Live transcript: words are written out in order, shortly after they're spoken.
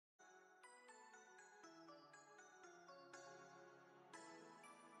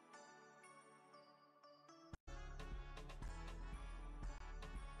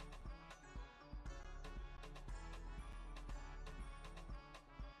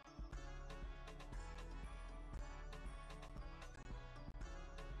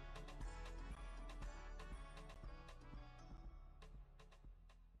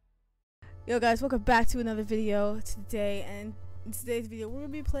Yo guys, welcome back to another video today, and in today's video we're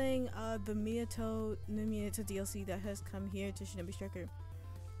gonna be playing the Minato DLC that has come here to Shinobi Striker.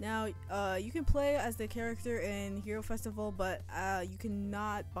 Now you can play as the character in Hero Festival, but you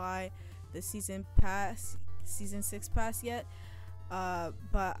cannot buy the season 6 pass yet,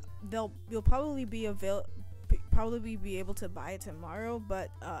 but you'll probably be able to buy it tomorrow, but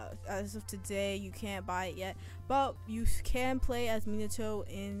as of today you can't buy it yet, but you can play as Minato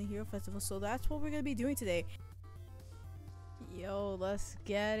in the Hero Festival, so that's what we're gonna be doing today. Yo, let's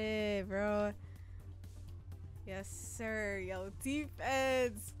get it, bro. Yes sir. Yo,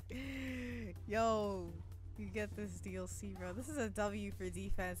 defense. Yo, you get this DLC, bro. This is a W for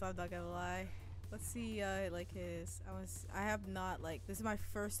defense, I'm not gonna lie. Let's see like his I have not, like, this is my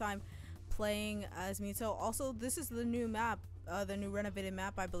first time playing as Minato. Also, this is the new map, the new renovated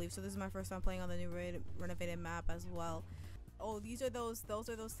map, I believe. So this is my first time playing on the new renovated map as well. Oh, those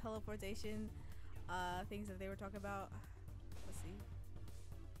are those teleportation things that they were talking about. Let's see,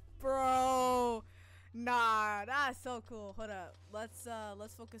 bro. Nah, that's so cool. Hold up, let's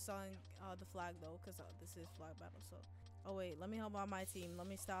focus on the flag though, because this is flag battle. So, oh wait, let me help out my team. Let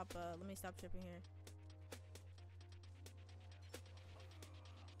me stop tripping here.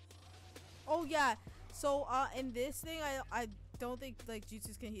 Oh yeah, so in this thing I don't think like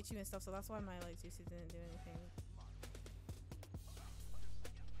jutsus can hit you and stuff, so that's why my like jutsu didn't do anything.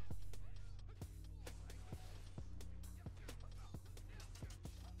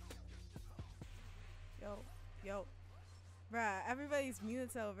 Yo, bruh, everybody's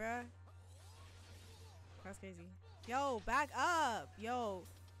Minato, bruh. That's crazy. Yo, back up, yo.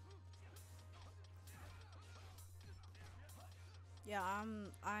 Yeah,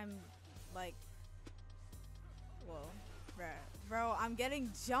 I'm like, whoa, bro, I'm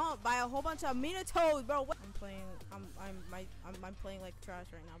getting jumped by a whole bunch of Minatos, bro. What? I'm playing like trash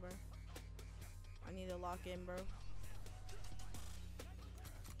right now, bro. I need to lock in, bro.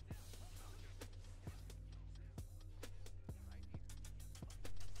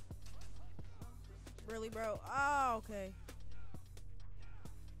 Really, bro? Oh, okay,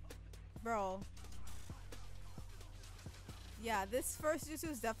 bro. Yeah, this first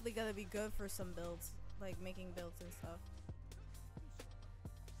jutsu is definitely gonna be good for some builds, like making builds and stuff.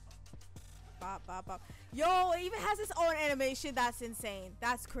 Bop, bop, bop. Yo, it even has its own animation. That's insane.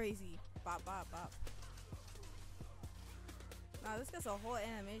 That's crazy. Bop, bop, bop. Nah, this gets a whole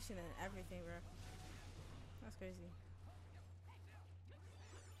animation and everything, bro. That's crazy.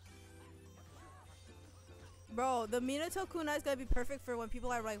 Bro, the Minato kunai is gonna be perfect for when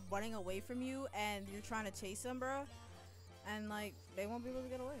people are like running away from you and you're trying to chase them, bro. And like they won't be able to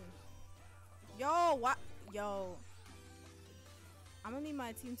get away. Yo, what? Yo, I'm gonna need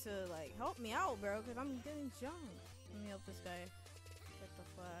my team to like help me out, bro, because I'm getting jumped. Let me help this guy get the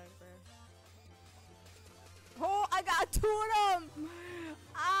flag, bro. Oh, I got 2 of them.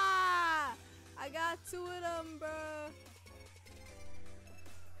 Ah, I got 2 of them, bro.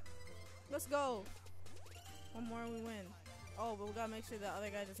 Let's go. One more and we win. Oh, but we gotta make sure the other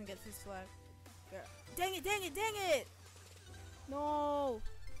guy doesn't get his flag. Girl. Dang it, dang it, dang it. No.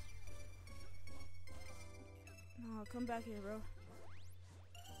 No, come back here, bro.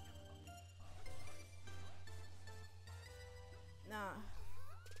 Nah.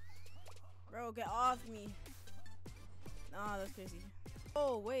 Bro, get off me. Nah, that's crazy.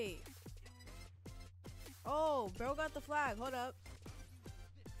 Oh, wait. Oh, bro got the flag. Hold up.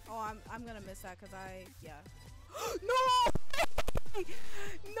 Oh, I'm gonna miss that because yeah. No!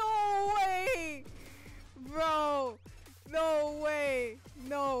 No way! Bro! No way!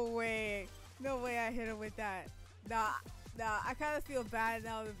 No way! No way I hit him with that. Nah, I kind of feel bad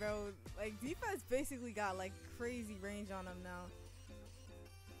now, bro. Like, defense basically got like crazy range on him now.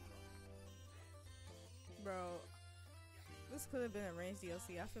 Bro, this could have been a range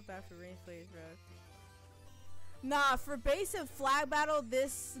DLC. I feel bad for range players, bro. Nah, for base and flag battle,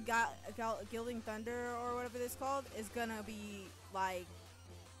 this Gilding Thunder or whatever this called is gonna be like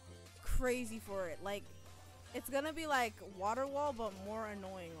crazy for it. Like, it's gonna be like Water Wall, but more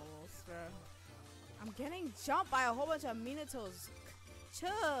annoying almost, bro. I'm getting jumped by a whole bunch of Minatos.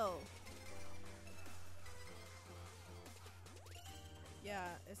 Chill.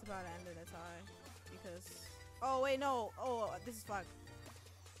 Yeah, it's about to end in a tie because. Oh wait, no. Oh, this is flag.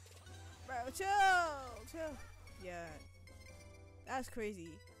 Bro, chill. Yeah, that's crazy.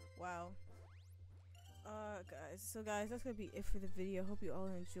 Wow. Guys, that's gonna be it for the video. Hope you all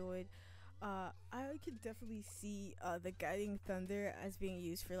enjoyed. I could definitely see the Guiding Thunder as being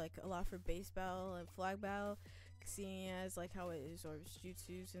used for like a lot for base battle and flag battle, seeing as like how it absorbs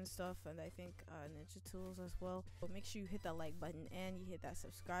jutsus and stuff, and I think ninja tools as well. So make sure you hit that like button and you hit that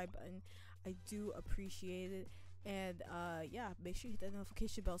subscribe button. I do appreciate it. And yeah, make sure you hit that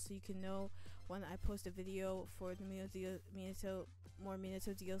notification bell so you can know when I post a video for the more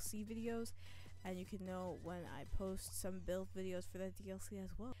Minato DLC videos, and you can know when I post some build videos for that DLC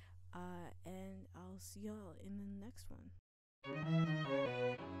as well. And I'll see y'all in the next one.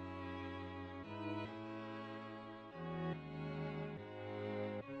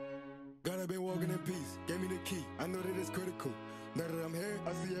 God, I've been walking in peace, gave me the key, I know that it's critical. Now that I'm here,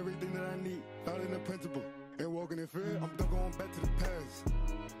 I see everything that I need, following the principle. And walking in fear, I'm done going back to the past.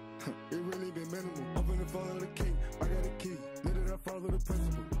 It really been minimal, I'm finna follow the king, I got a key. Know that I follow the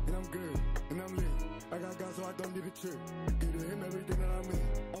principle, and I'm good, and I'm lit. I got God so I don't need a trip, get to him everything that I'm in.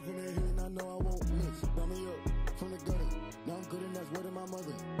 I'm finna hit and I know I